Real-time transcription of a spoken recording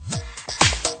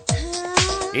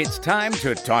It's time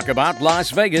to talk about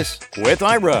Las Vegas with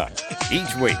Ira.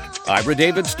 Each week, Ira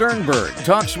David Sternberg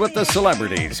talks with the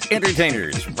celebrities,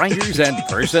 entertainers, writers, and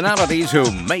personalities who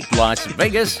make Las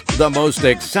Vegas the most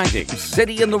exciting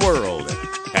city in the world.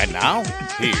 And now,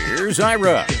 here's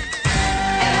Ira.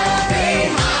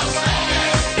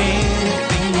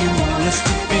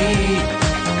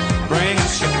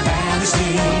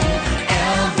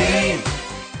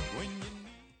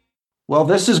 Well,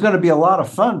 this is going to be a lot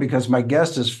of fun because my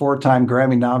guest is four-time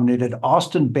Grammy-nominated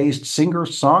Austin-based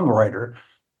singer-songwriter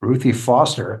Ruthie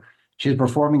Foster. She's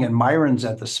performing in Myron's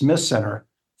at the Smith Center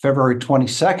February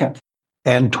 22nd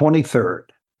and 23rd,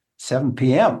 7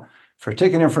 p.m. For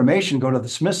ticket information, go to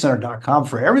thesmithcenter.com.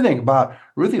 For everything about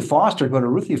Ruthie Foster, go to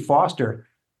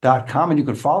ruthiefoster.com, and you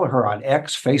can follow her on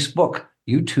X, Facebook,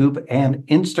 YouTube, and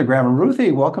Instagram. And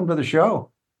Ruthie, welcome to the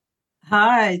show.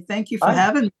 Hi, thank you for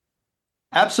having me.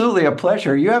 Absolutely a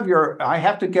pleasure. I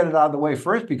have to get it out of the way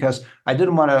first because I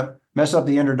didn't want to mess up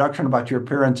the introduction about your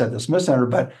appearance at the Smith Center,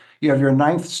 but you have your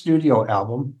 9th studio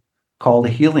album called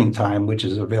Healing Time, which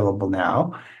is available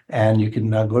now. And you can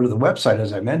go to the website,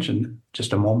 as I mentioned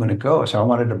just a moment ago. So I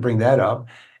wanted to bring that up.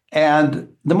 And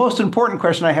the most important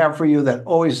question I have for you that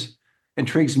always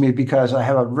intrigues me, because I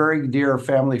have a very dear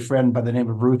family friend by the name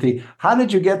of Ruthie. How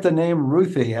did you get the name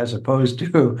Ruthie as opposed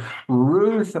to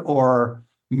Ruth or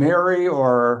Mary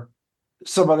or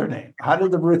some other name? How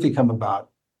did the Ruthie come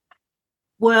about?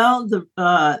 Well,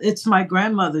 it's my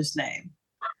grandmother's name.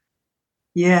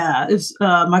 Yeah, it's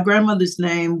my grandmother's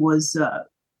name was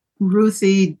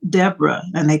Ruthie Deborah,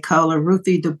 and they call her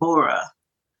Ruthie Deborah.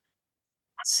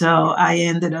 So I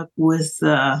ended up with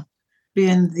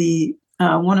being the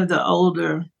one of the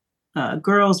older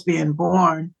girls being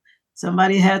born.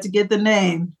 Somebody had to get the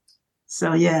name.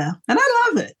 So yeah, and I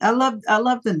love it. I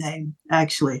love the name,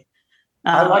 actually.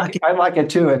 I like it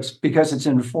too. It's because it's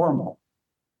informal.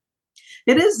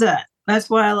 It is that. That's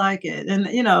why I like it. And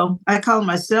I call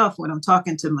myself, when I'm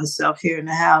talking to myself here in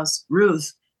the house,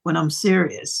 Ruth, when I'm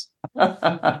serious.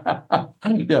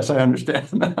 Yes, I understand.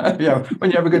 Yeah,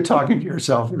 when you have a good talking to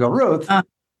yourself, you go, Ruth,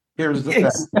 here's the thing.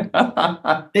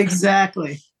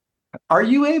 Exactly. Are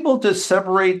you able to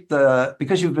separate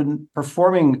because you've been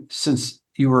performing since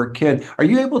you were a kid, are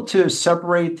you able to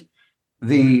separate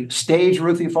the stage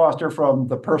Ruthie Foster from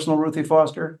the personal Ruthie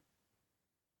Foster?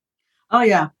 Oh,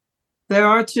 yeah. There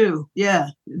are two. Yeah,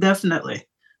 definitely.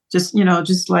 Just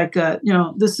like,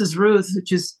 this is Ruth,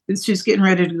 she's getting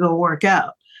ready to go work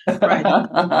out. Right.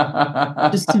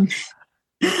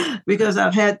 Because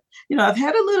I've had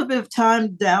a little bit of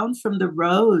time down from the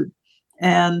road,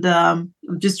 and I'm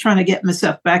just trying to get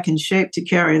myself back in shape to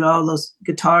carry all those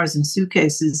guitars and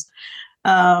suitcases.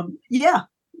 I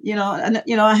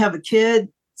have a kid,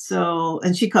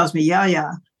 and she calls me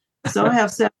Yaya. So I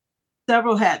have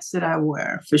several hats that I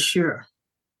wear for sure.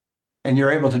 And you're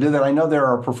able to do that. I know there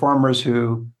are performers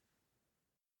who,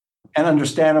 and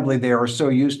understandably, they are so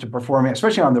used to performing,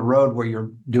 especially on the road where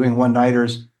you're doing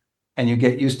one-nighters and you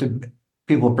get used to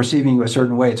people perceiving you a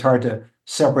certain way. It's hard to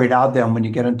separate out them when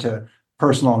you get into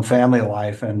personal and family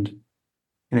life, and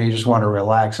you just want to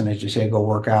relax and, as you say, go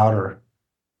work out or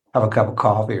have a cup of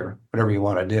coffee or whatever you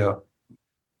want to do.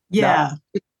 Yeah.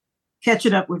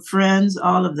 Catching up with friends,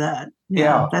 all of that.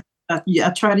 Yeah. I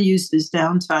try to use this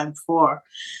downtime for.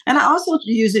 And I also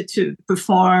use it to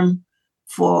perform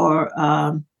for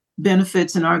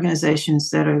benefits and organizations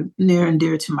that are near and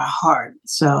dear to my heart.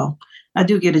 So I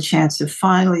do get a chance to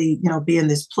finally, be in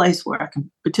this place where I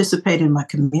can participate in my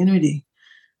community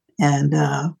and,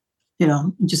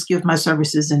 just give my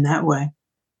services in that way.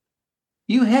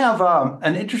 You have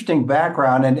an interesting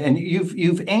background, and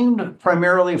you've aimed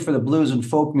primarily for the blues and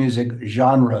folk music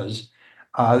genres.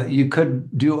 You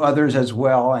could do others as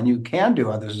well, and you can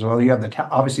do others as well. You have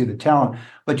obviously the talent,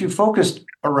 but you focused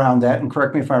around that. And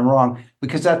correct me if I'm wrong,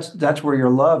 because that's where your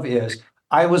love is.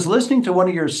 I was listening to one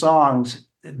of your songs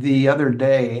the other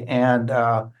day, and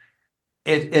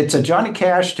it's a Johnny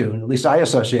Cash tune. At least I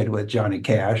associate it with Johnny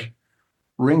Cash.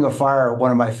 "Ring of Fire,"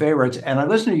 one of my favorites, and I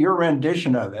listened to your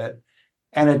rendition of it.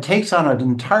 And it takes on an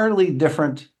entirely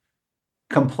different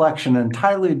complexion,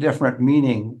 entirely different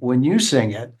meaning when you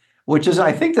sing it, which is,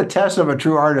 I think, the test of a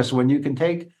true artist, when you can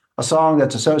take a song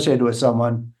that's associated with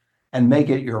someone and make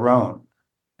it your own.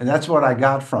 And that's what I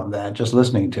got from that, just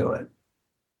listening to it.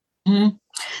 Mm-hmm.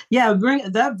 Yeah,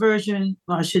 that version,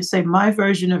 well, I should say my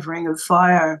version of Ring of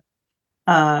Fire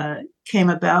came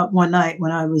about one night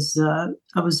when I was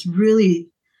really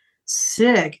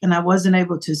sick and I wasn't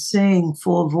able to sing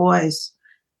full voice.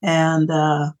 And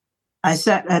I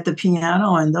sat at the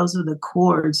piano, and those are the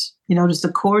chords. You notice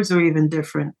the chords are even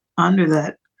different under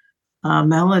that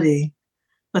melody.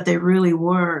 but they really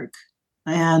work.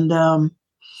 And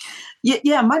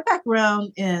yeah, my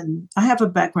background I have a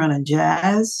background in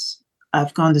jazz.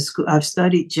 I've gone to school. I've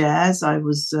studied jazz.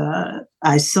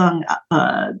 I sung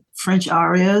French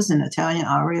arias and Italian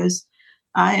arias.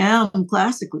 I am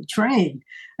classically trained.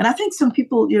 And I think some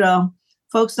people,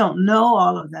 folks don't know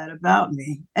all of that about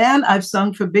me. And I've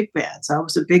sung for big bands. I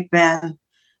was a big band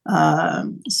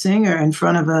singer in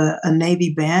front of a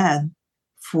Navy band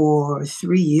for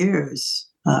 3 years,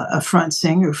 a front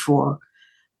singer for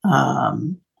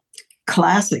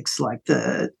classics like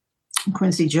the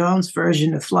Quincy Jones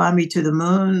version of Fly Me to the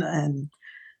Moon, and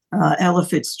Ella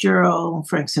Fitzgerald,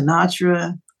 Frank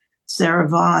Sinatra, Sarah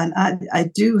Vaughan. I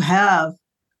do have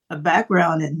a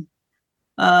background in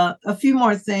a few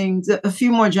more things, a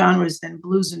few more genres than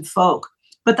blues and folk.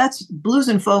 But that's blues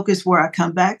and folk is where I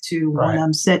come back to when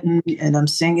I'm sitting and I'm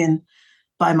singing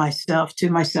by myself, to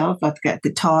myself. I've got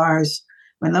guitars.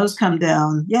 When those come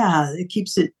down, it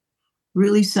keeps it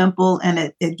really simple,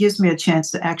 and it gives me a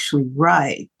chance to actually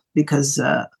write, because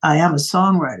I am a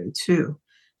songwriter too.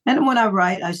 And when I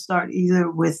write, I start either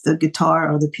with the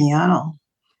guitar or the piano,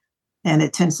 and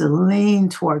it tends to lean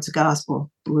towards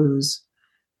gospel blues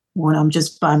when I'm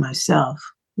just by myself.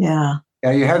 Yeah.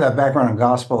 Yeah, you have that background in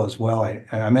gospel as well.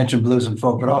 I mentioned blues and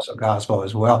folk, but also gospel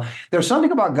as well. There's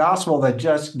something about gospel that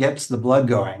just gets the blood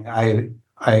going.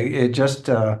 It just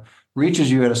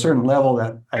reaches you at a certain level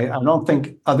that I don't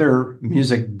think other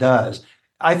music does.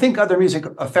 I think other music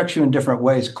affects you in different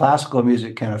ways. Classical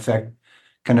music can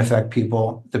affect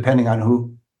people depending on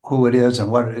who it is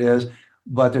and what it is.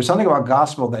 But there's something about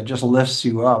gospel that just lifts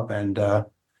you up and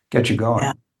gets you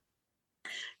going.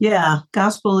 Yeah,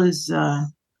 gospel is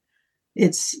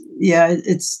it's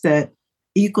that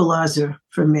equalizer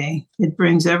for me. It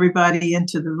brings everybody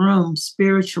into the room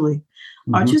spiritually,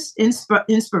 or just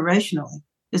inspirationally.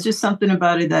 It's just something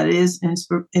about it that is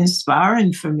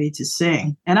inspiring for me to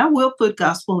sing. And I will put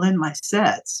gospel in my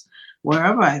sets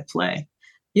wherever I play.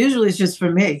 Usually it's just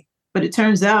for me, but it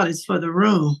turns out it's for the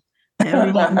room.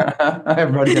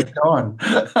 Everybody gets going.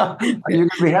 Are you going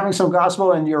to be having some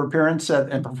gospel in your appearance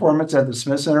and performance at the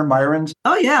Smith Center, Myron's?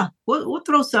 Oh, yeah. We'll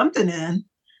throw something in.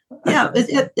 Yeah,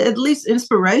 at least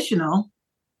inspirational.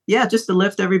 Yeah, just to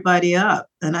lift everybody up.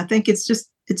 And I think it's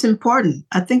important.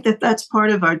 I think that's part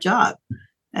of our job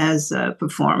as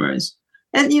performers.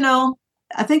 And,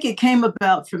 I think it came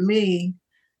about for me.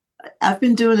 I've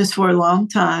been doing this for a long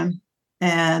time.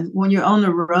 And when you're on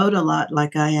the road a lot,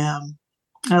 like I am,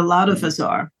 a lot of us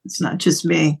are, it's not just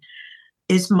me.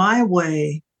 It's my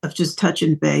way of just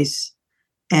touching base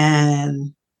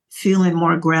and feeling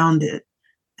more grounded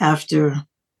after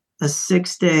a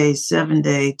 6-day,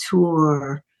 7-day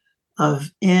tour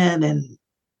of in and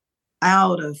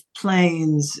out of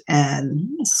planes and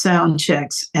sound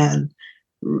checks and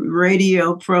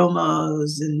radio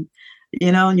promos, and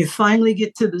and you finally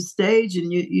get to the stage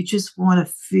and you just want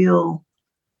to feel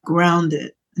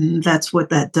grounded, and that's what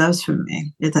that does for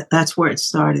me. That's where it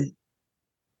started.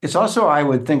 It's also, I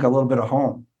would think, a little bit of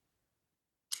home.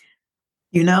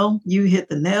 You hit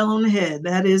the nail on the head.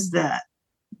 That is that.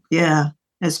 Yeah,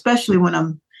 especially when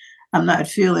I'm not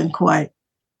feeling quite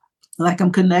like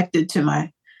I'm connected to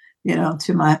my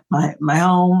to my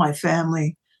home, my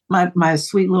family, my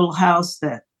sweet little house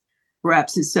that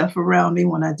wraps itself around me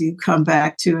when I do come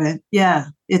back to it. Yeah,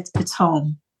 it's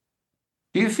home.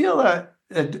 Do you feel that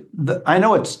I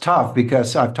know it's tough,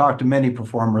 because I've talked to many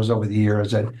performers over the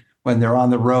years that when they're on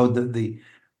the road, the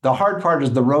hard part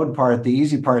is the road part, the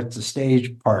easy part is the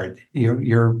stage part.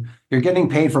 You're getting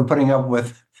paid for putting up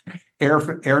with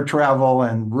air travel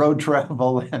and road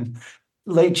travel and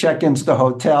late check-ins to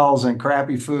hotels and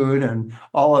crappy food and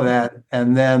all of that.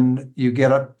 And then you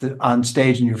get up on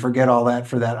stage and you forget all that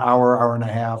for that hour and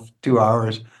a half, 2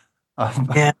 hours of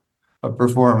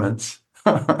performance.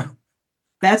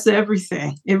 That's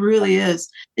everything. It really is.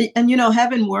 And,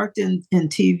 having worked in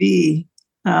TV,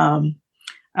 I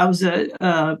was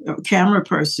a camera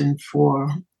person for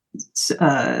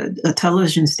a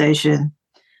television station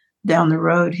down the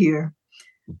road here.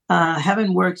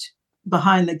 Having worked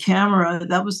behind the camera,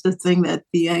 that was the thing that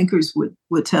the anchors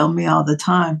would tell me all the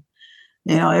time.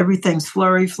 Everything's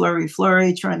flurry, flurry,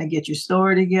 flurry, trying to get your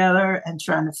story together and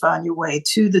trying to find your way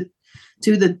to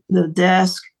the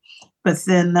desk. But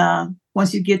then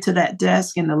once you get to that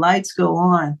desk and the lights go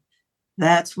on,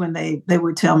 that's when they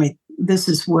would tell me, this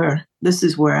is where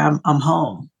I'm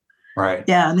home. Right.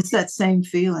 Yeah. And it's that same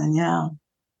feeling. Yeah.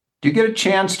 Do you get a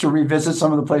chance to revisit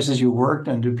some of the places you worked,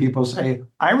 and do people say,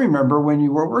 I remember when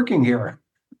you were working here?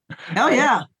 Oh,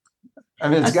 yeah. I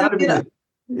mean, it's got to be.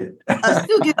 I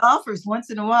still get offers once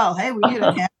in a while. Hey, we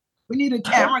need a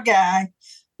camera guy,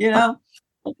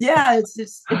 Yeah,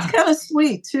 it's kind of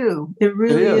sweet too. It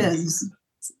really is.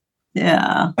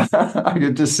 Yeah.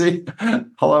 Good to see.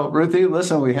 Hello, Ruthie.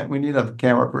 Listen, we need a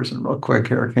camera person real quick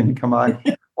here. Can you come on?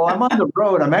 Well, I'm on the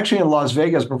road. I'm actually in Las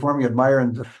Vegas performing at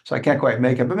Myron, so I can't quite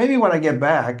make it. But maybe when I get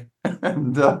back,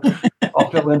 and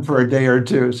I'll fill in for a day or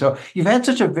two. So you've had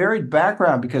such a varied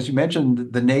background because you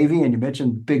mentioned the Navy and you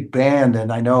mentioned big band,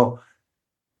 and I know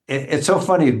it's so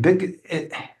funny.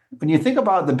 When you think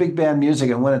about the big band music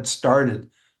and when it started,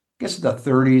 I guess the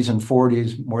 30s and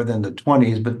 40s more than the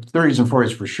 20s, but 30s and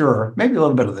 40s for sure. Maybe a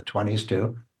little bit of the 20s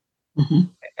too,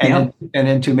 and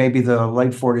into maybe the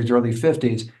late 40s, early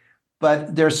 50s.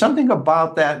 But there's something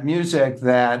about that music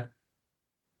that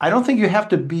I don't think you have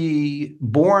to be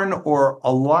born or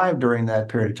alive during that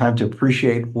period of time to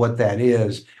appreciate what that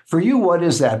is. For you, what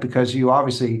is that? Because you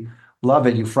obviously love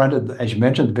it. You fronted, as you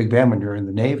mentioned, the big band when you were in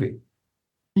the Navy.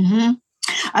 Mm-hmm.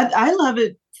 I love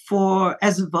it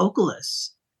as a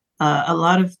vocalist. A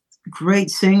lot of great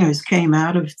singers came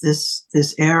out of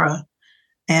this era,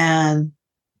 and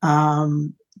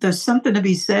there's something to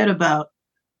be said about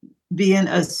being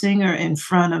a singer in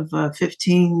front of a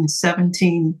 15,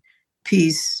 17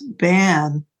 piece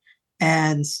band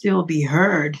and still be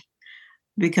heard,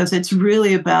 because it's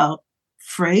really about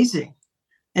phrasing.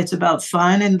 It's about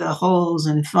finding the holes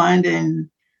and finding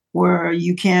where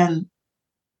you can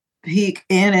peek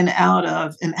in and out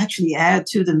of and actually add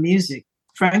to the music.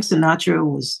 Frank Sinatra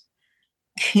was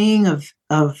king of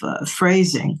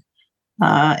phrasing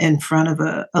in front of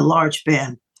a large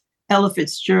band. Ella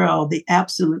Fitzgerald, the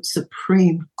absolute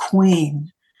supreme queen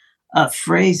of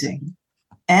phrasing.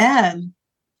 And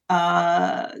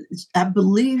I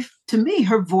believe, to me,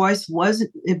 her voice was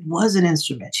an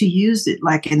instrument. She used it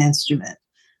like an instrument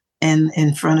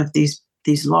in front of these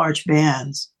large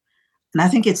bands. And I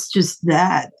think it's just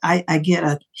that. I get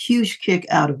a huge kick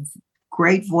out of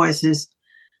great voices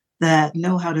that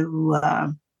know how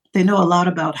to, they know a lot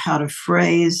about how to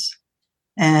phrase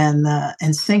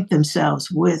and sync themselves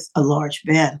with a large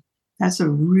band. That's a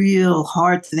real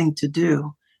hard thing to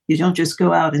do. You don't just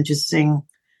go out and just sing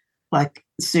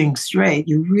straight.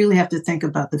 You really have to think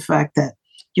about the fact that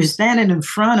you're standing in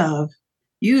front of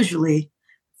usually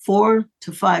 4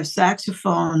 to 5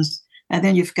 saxophones, and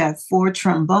then you've got 4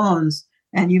 trombones,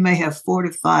 and you may have 4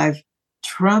 to 5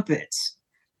 trumpets.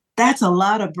 That's a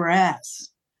lot of brass.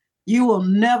 You will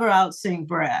never outsing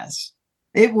brass.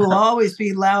 It will always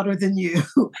be louder than you.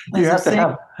 You have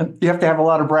to have a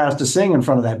lot of brass to sing in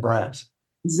front of that brass.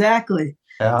 Exactly.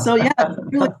 Yeah. So yeah, it's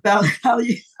really about how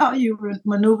you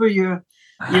maneuver your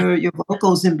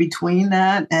vocals in between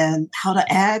that and how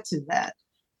to add to that.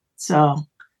 So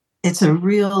it's a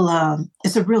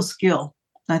real skill.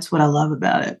 That's what I love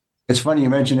about it. It's funny you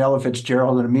mentioned Ella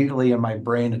Fitzgerald, and immediately in my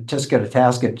brain, Tisket a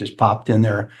Tasket just popped in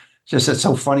there. It's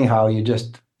so funny how you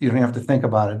don't have to think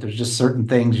about it. There's just certain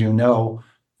things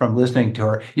from listening to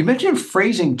her. You mentioned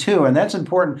phrasing too, and that's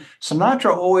important.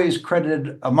 Sinatra always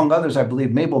credited, among others, I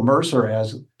believe, Mabel Mercer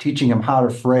as teaching him how to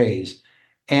phrase.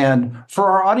 And for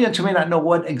our audience who may not know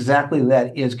what exactly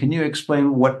that is, can you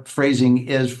explain what phrasing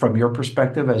is from your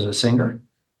perspective as a singer?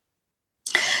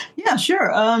 Yeah,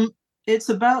 sure. It's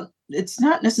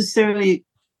not necessarily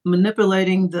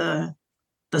manipulating the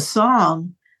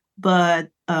song, but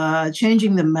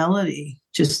changing the melody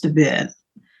just a bit.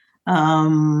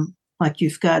 Like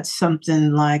you've got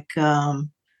something like, I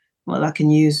can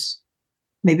use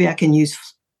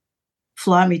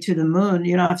Fly Me to the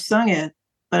Moon. I've sung it,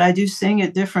 but I do sing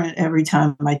it different every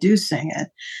time I do sing it.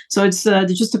 So it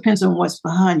just depends on what's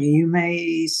behind you. You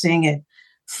may sing it,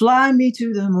 fly me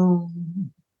to the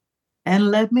moon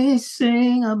and let me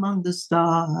sing among the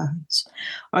stars.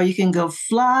 Or you can go,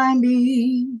 fly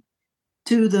me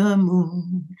to the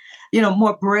moon.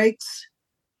 More breaks.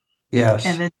 Yes.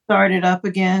 And then start it up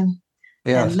again.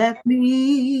 Yes. And let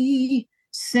me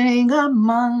sing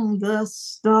among the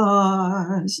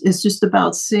stars. It's just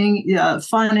about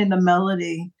finding the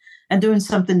melody and doing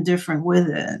something different with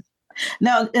it.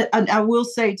 Now, I will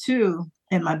say too,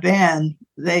 in my band,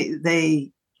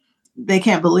 they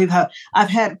can't believe how I've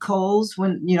had colds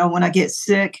when I get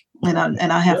sick and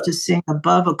I have to sing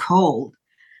above a cold,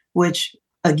 which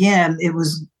again, it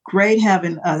was great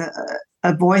having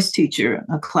a voice teacher,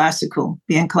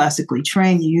 being classically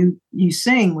trained. You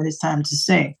sing when it's time to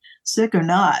sing, sick or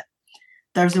not.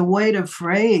 There's a way to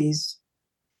phrase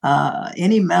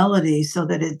any melody so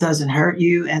that it doesn't hurt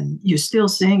you, and you're still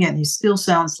singing. You still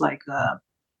sound like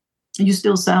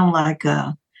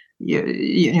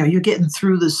you're getting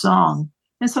through the song.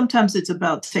 And sometimes it's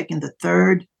about taking the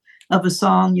third of a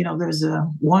song. There's a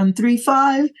 1, 3,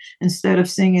 5 instead of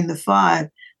singing the 5.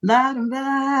 La, la,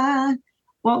 la.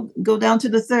 Well, go down to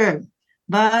the third.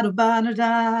 ba da ba da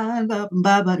da ba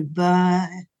ba ba da ba.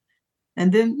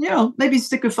 And then, maybe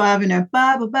stick a 5 in there.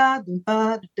 Ba ba ba da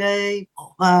ba da day.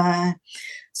 Bye.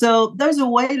 So there's a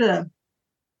way to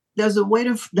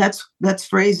that's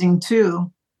phrasing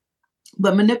too,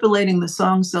 but manipulating the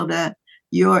song so that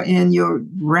you're in your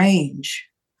range.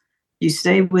 You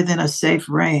stay within a safe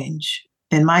range.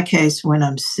 In my case, when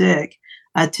I'm sick,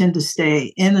 I tend to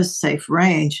stay in a safe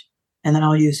range, and then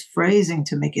I'll use phrasing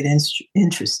to make it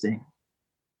interesting.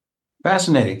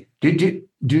 Fascinating. Do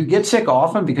you get sick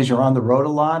often because you're on the road a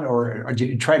lot, or do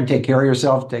you try to take care of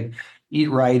yourself, eat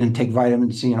right and take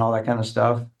vitamin C and all that kind of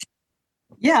stuff?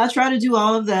 Yeah, I try to do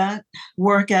all of that,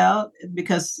 workout,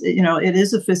 because it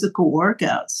is a physical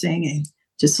workout, singing,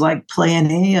 just like playing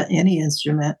any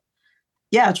instrument.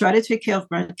 Yeah, I try to take care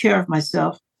of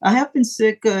myself. I have been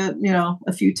sick,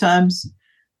 a few times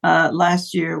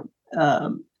last year.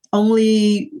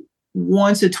 Only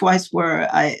once or twice where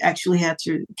I actually had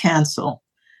to cancel,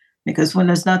 because when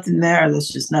there's nothing there's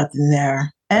just nothing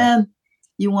there. And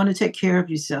you want to take care of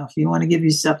yourself. You want to give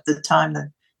yourself the time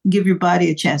to give your body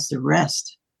a chance to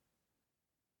rest.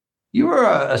 You were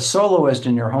a soloist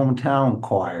in your hometown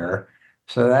choir,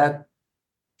 so that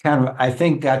kind of, I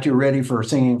think, got you ready for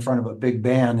singing in front of a big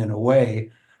band in a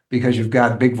way, because you've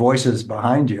got big voices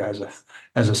behind you as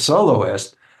a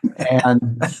soloist.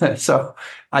 And so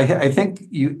I think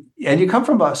you come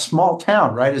from a small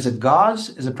town, right? Is it Gause?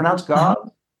 Is it pronounced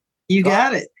Gause? You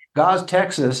got it. Gause,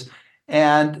 Texas.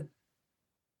 And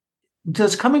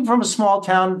does coming from a small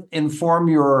town inform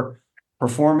your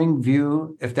performing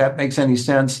view, if that makes any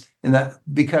sense? In that,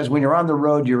 because when you're on the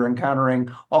road, you're encountering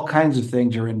all kinds of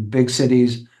things. You're in big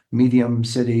cities, medium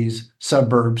cities,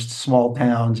 suburbs, small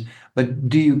towns. But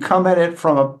do you come at it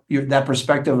from that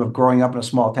perspective of growing up in a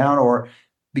small town, or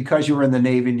because you were in the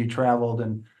Navy and you traveled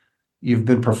and you've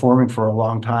been performing for a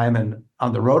long time and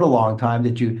on the road a long time,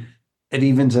 that it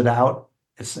evens it out?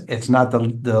 It's not the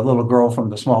little girl from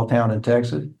the small town in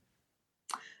Texas.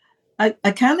 I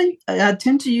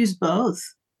tend to use both.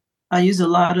 I use a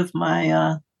lot of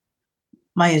my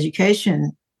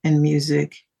education in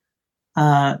music,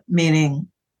 meaning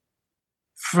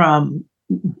from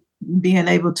being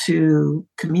able to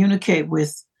communicate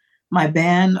with my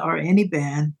band or any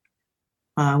band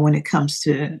when it comes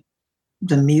to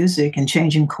the music and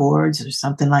changing chords or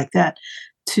something like that,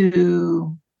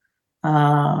 to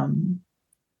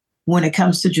when it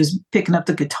comes to just picking up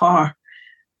the guitar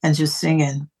and just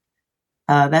singing.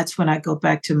 That's when I go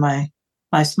back to my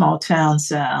small town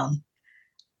sound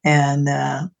and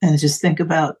just think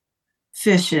about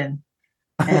fishing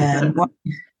and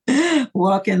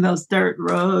walking those dirt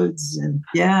roads. And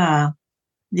yeah,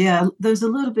 there's a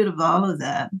little bit of all of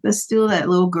that. There's still that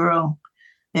little girl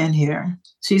in here.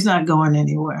 She's not going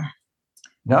anywhere.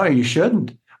 No, you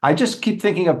shouldn't. I just keep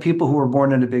thinking of people who were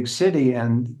born in a big city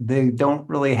and they don't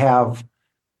really have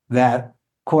that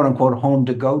quote unquote home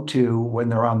to go to when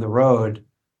they're on the road.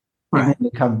 Right. When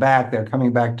they come back, they're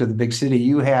coming back to the big city.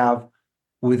 You have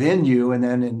within you, and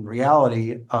then in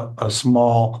reality, a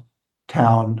small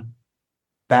town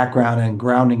background and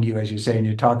grounding you, as you say, and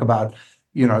you talk about,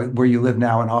 where you live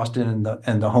now in Austin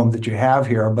and the home that you have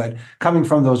here. But coming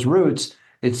from those roots,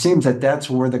 it seems that that's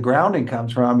where the grounding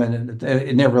comes from, and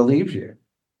it never leaves you.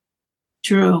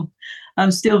 True.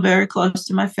 I'm still very close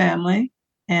to my family,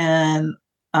 and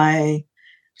I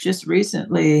just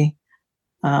recently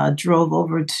drove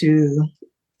over to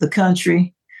the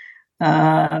country,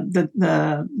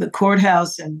 the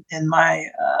courthouse in my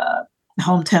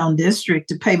hometown district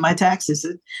to pay my taxes.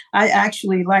 I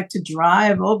actually like to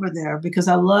drive over there because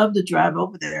I love to drive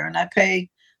over there, and I pay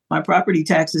my property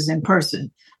taxes in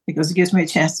person because it gives me a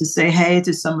chance to say hey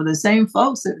to some of the same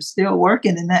folks that are still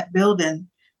working in that building,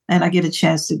 and I get a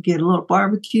chance to get a little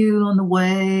barbecue on the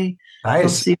way.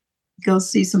 Nice. Go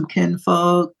see some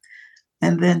kinfolk,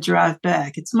 and then drive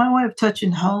back. It's my way of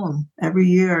touching home every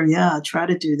year. Yeah, I try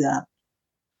to do that.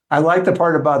 I like the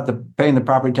part about paying the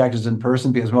property taxes in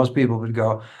person, because most people would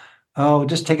go, oh,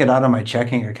 just take it out of my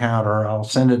checking account, or I'll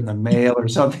send it in the mail or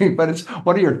something. But it's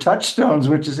one of your touchstones,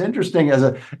 which is interesting. As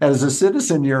a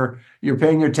citizen, you're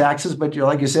paying your taxes, but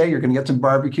like you say, you're going to get some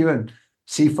barbecue and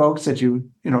see folks that you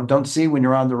don't see when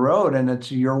you're on the road, and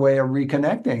it's your way of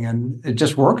reconnecting, and it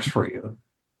just works for you.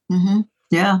 Mm-hmm.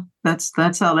 Yeah, that's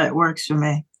how that works for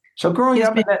me. So growing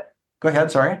up, go ahead.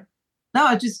 Sorry.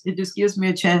 No, it just gives me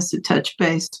a chance to touch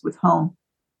base with home.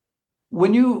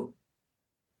 When you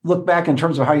look back in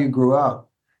terms of how you grew up,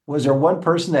 was there one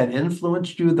person that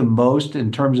influenced you the most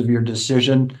in terms of your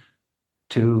decision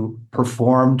to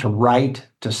perform, to write,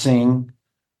 to sing,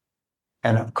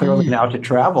 and clearly now to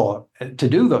travel, to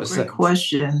do those things? Great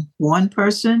question. One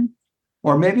person?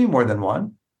 or maybe more than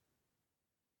one.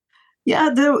 Yeah,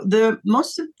 the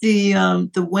most of the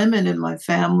women in my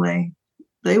family,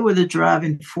 they were the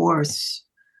driving force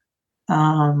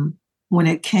when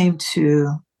it came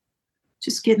to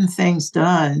just getting things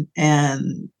done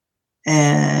and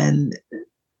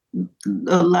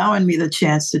allowing me the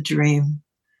chance to dream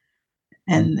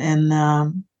and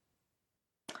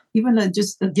even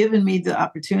just giving me the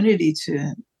opportunity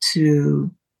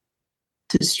to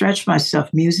stretch myself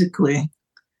musically.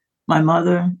 My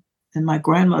mother and my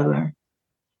grandmother,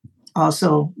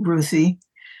 also Ruthie,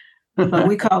 but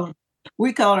we call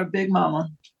her Big Mama.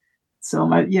 So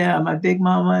my Big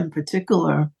Mama in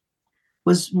particular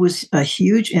was a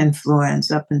huge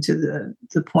influence up until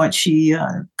the point she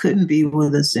couldn't be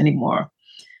with us anymore.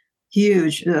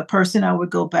 Huge, a person I would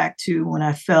go back to when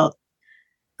I felt,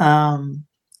 when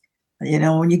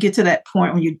you get to that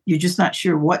point when you're just not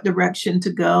sure what direction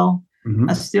to go. Mm-hmm.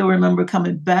 I still remember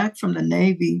coming back from the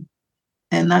Navy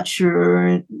and not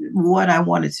sure what I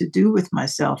wanted to do with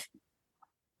myself.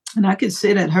 And I could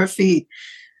sit at her feet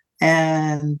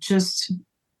and just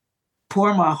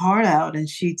pour my heart out, and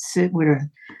she'd sit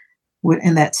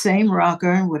in that same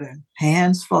rocker with her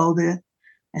hands folded,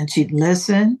 and she'd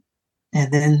listen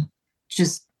and then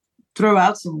just throw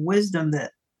out some wisdom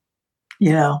that,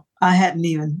 I hadn't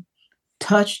even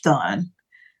touched on.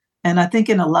 And I think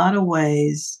in a lot of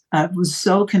ways, I was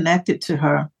so connected to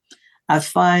her. I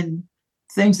find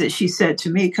things that she said to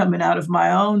me coming out of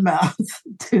my own mouth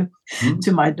to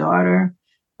my daughter,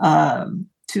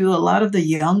 to a lot of the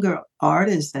younger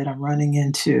artists that I'm running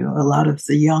into, a lot of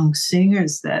the young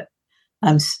singers that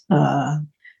I'm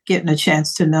getting a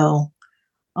chance to know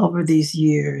over these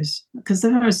years. Because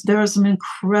there are some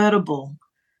incredible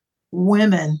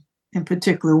women, in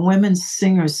particular, women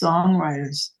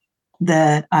singer-songwriters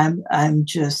that I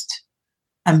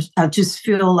just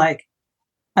feel like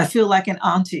an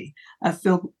auntie. I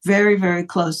feel very, very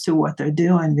close to what they're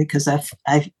doing because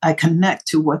I connect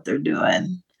to what they're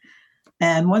doing.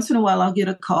 And once in a while, I'll get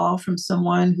a call from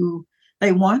someone who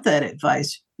they want that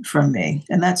advice from me.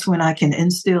 And that's when I can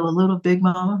instill a little Big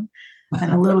Mama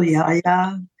and a little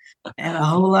Yaya and a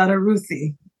whole lot of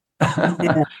Ruthie.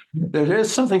 Yeah. There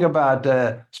is something about,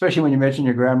 especially when you mention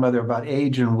your grandmother, about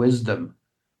age and wisdom,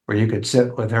 where you could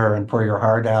sit with her and pour your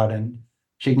heart out, and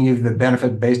she can give you the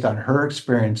benefit based on her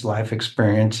experience, life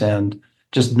experience, and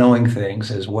just knowing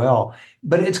things as well.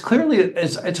 But it's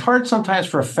hard sometimes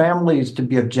for families to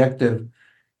be objective.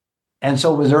 And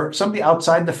so was there somebody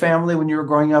outside the family when you were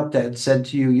growing up that said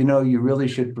to you, you really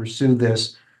should pursue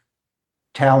this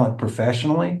talent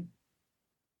professionally?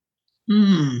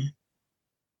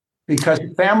 Because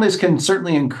families can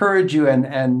certainly encourage you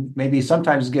and maybe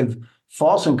sometimes give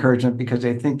false encouragement because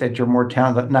they think that you're more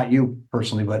talented, not you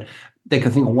personally, but they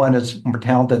could think one is more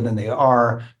talented than they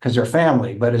are because they're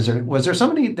family. But was there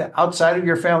somebody outside of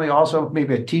your family, also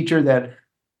maybe a teacher, that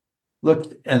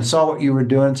looked and saw what you were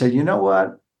doing and said, you know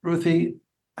what, Ruthie,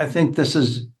 I think this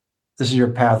is your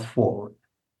path forward?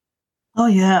 Oh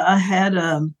yeah, I had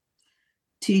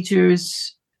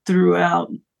teachers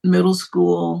throughout middle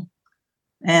school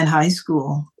and high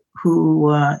school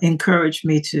who encouraged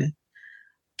me to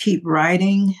keep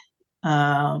writing,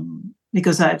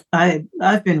 because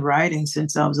I've been writing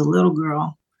since I was a little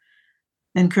girl.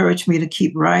 Encouraged me to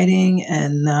keep writing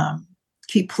and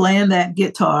keep playing that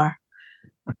guitar.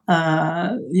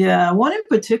 One in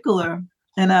particular,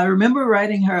 and I remember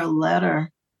writing her a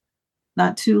letter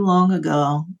not too long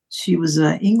ago. She was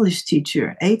an English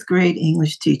teacher, 8th grade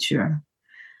English teacher,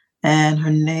 and her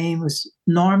name was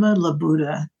Norma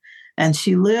Labuda. And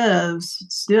she lives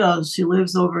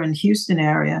over in Houston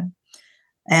area.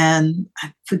 And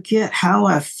I forget how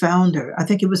I found her. I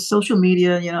think it was social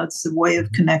media. It's a way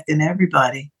of connecting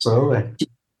everybody. Absolutely.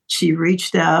 She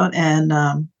reached out, and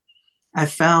I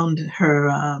found her.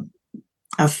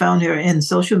 I found her in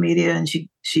social media, and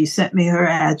she sent me her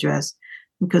address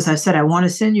because I said, I want to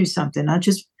send you something.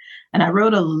 I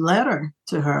wrote a letter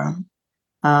to her,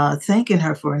 thanking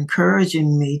her for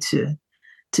encouraging me to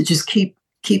just keep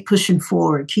pushing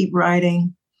forward, keep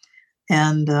writing.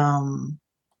 And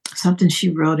something she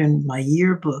wrote in my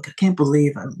yearbook. I can't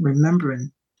believe I'm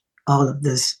remembering all of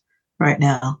this right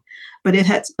now, but it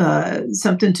had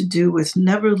something to do with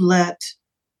never let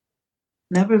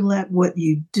what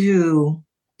you do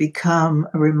become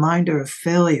a reminder of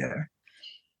failure.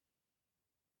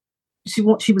 She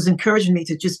was encouraging me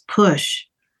to just push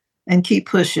and keep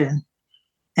pushing,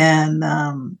 and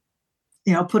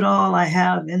put all I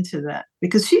have into that,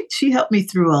 because she helped me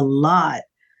through a lot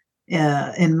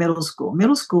in middle school.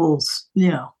 Middle school's,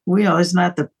 it's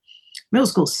not middle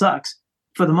school sucks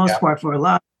for the most part for a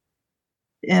lot.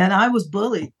 And I was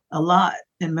bullied a lot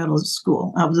in middle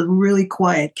school. I was a really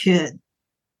quiet kid,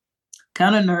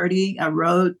 kind of nerdy. I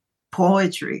wrote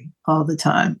poetry all the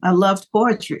time. I loved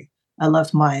poetry. I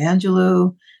loved Maya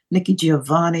Angelou, Nikki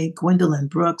Giovanni, Gwendolyn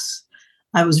Brooks.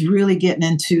 I was really getting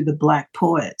into the Black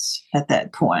poets at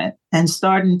that point and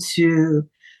starting to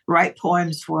write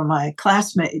poems for my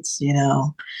classmates,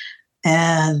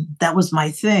 and that was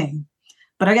my thing.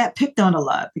 But I got picked on a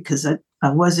lot because I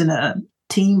wasn't a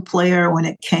team player when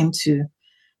it came to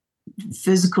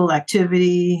physical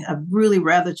activity. I'd really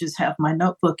rather just have my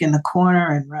notebook in the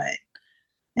corner and write.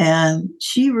 And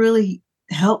she really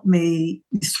helped me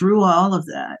through all of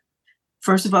that.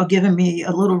 First of all, giving me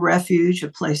a little refuge, a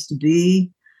place to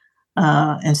be.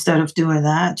 Instead of doing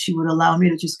that, she would allow me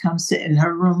to just come sit in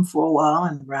her room for a while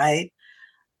and write.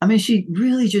 I mean, she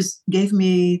really just gave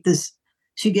me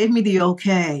the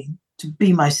okay to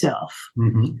be myself.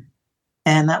 Mm-hmm.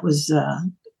 And that was,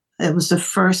 it was the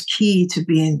first key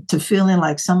to feeling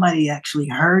like somebody actually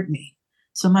heard me.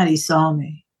 Somebody saw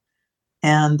me.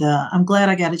 And I'm glad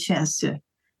I got a chance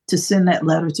to send that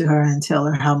letter to her and tell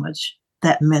her how much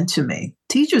that meant to me.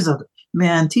 Teachers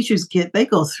they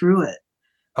go through it.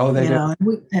 Oh, they do.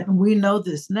 And we know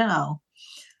this now.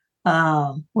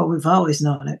 Well, we've always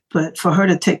known it, but for her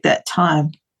to take that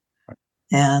time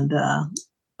and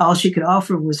all she could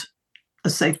offer was a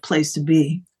safe place to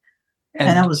be.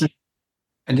 And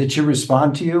did she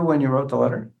respond to you when you wrote the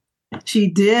letter? She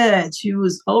did. She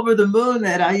was over the moon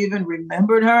that I even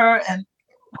remembered her. And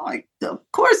like, of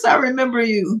course I remember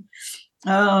you.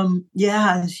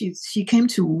 Yeah, she came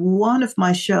to one of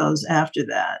my shows after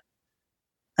that.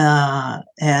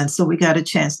 And so we got a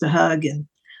chance to hug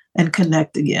and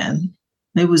connect again.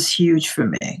 It was huge for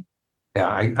me. Yeah,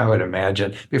 I would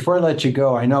imagine. Before I let you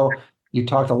go, I know you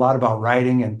talked a lot about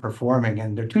writing and performing,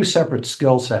 and they're two separate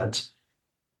skill sets.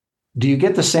 Do you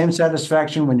get the same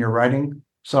satisfaction when you're writing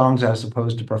songs as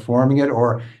opposed to performing it,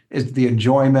 or is the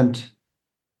enjoyment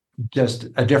just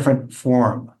a different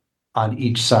form on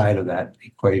each side of that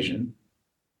equation?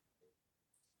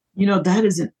 That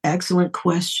is an excellent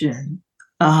question.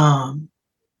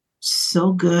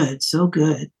 So good, so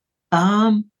good.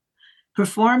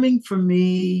 Performing for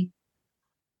me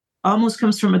almost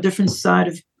comes from a different side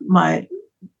of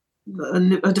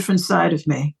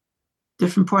me,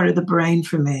 different part of the brain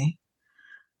for me.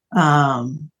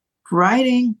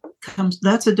 Writing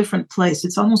that's a different place.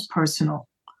 It's almost personal.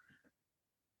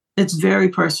 It's very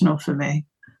personal for me.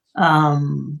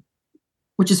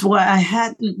 Which is why I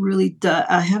haven't really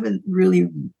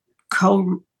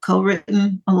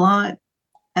co-written a lot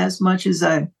as much as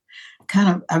I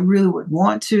really would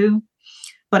want to,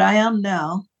 but I am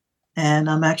now, and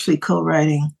I'm actually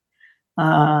co-writing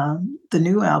the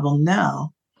new album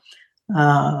now,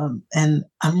 and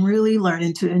I'm really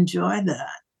learning to enjoy that.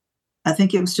 I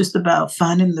think it was just about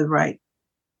finding the right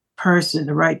person,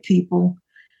 the right people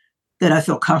that I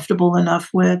feel comfortable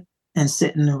enough with and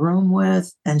sit in the room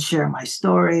with and share my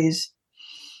stories.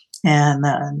 And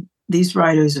these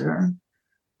writers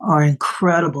are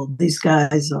incredible. These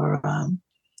guys are,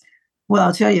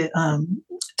 I'll tell you,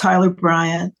 Tyler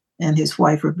Bryant and his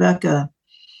wife, Rebecca,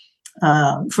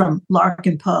 from Lark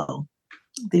and Poe.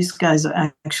 These guys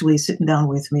are actually sitting down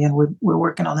with me, and we're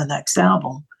working on the next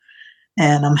album.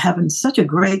 And I'm having such a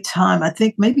great time. I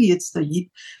think maybe it's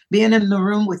being in the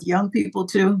room with young people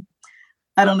too.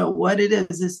 I don't know what it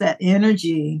is. It's that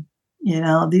energy.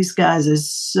 These guys are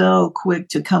so quick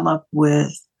to come up with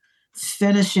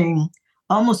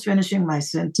almost finishing my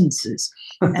sentences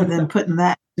and then putting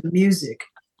that to music,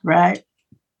 right?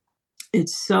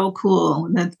 It's so cool.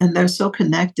 And they're so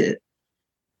connected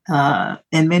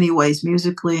in many ways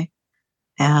musically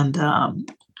and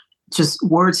just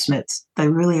wordsmiths. They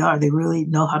really are. They really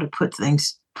know how to put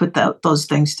those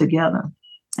things together.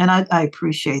 And I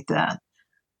appreciate that.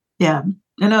 Yeah.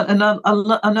 And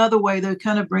another way, they're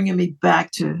kind of bringing me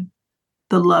back to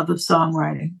the love of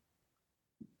songwriting,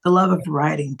 the love of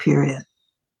writing, period.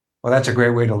 Well, that's a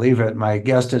great way to leave it. My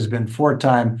guest has been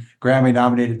 4-time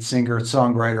Grammy-nominated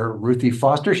singer-songwriter Ruthie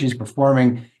Foster. She's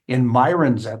performing in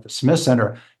Myron's at the Smith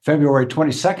Center February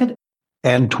 22nd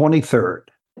and 23rd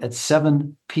at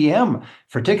 7 p.m.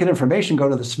 For ticket information, go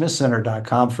to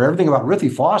thesmithcenter.com. For everything about Ruthie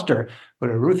Foster, go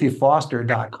to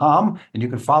ruthiefoster.com, and you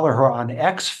can follow her on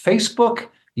X, Facebook,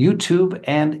 YouTube,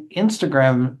 and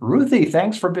Instagram. Ruthie,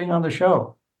 thanks for being on the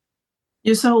show.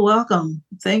 You're so welcome.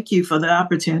 Thank you for the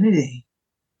opportunity.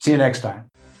 See you next time.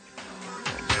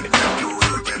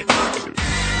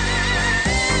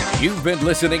 You've been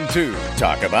listening to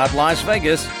Talk About Las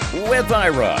Vegas with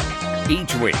Ira.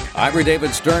 Each week, Ira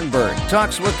David Sternberg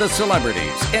talks with the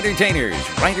celebrities, entertainers,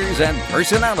 writers, and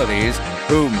personalities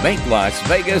who make Las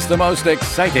Vegas the most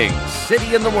exciting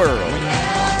city in the world.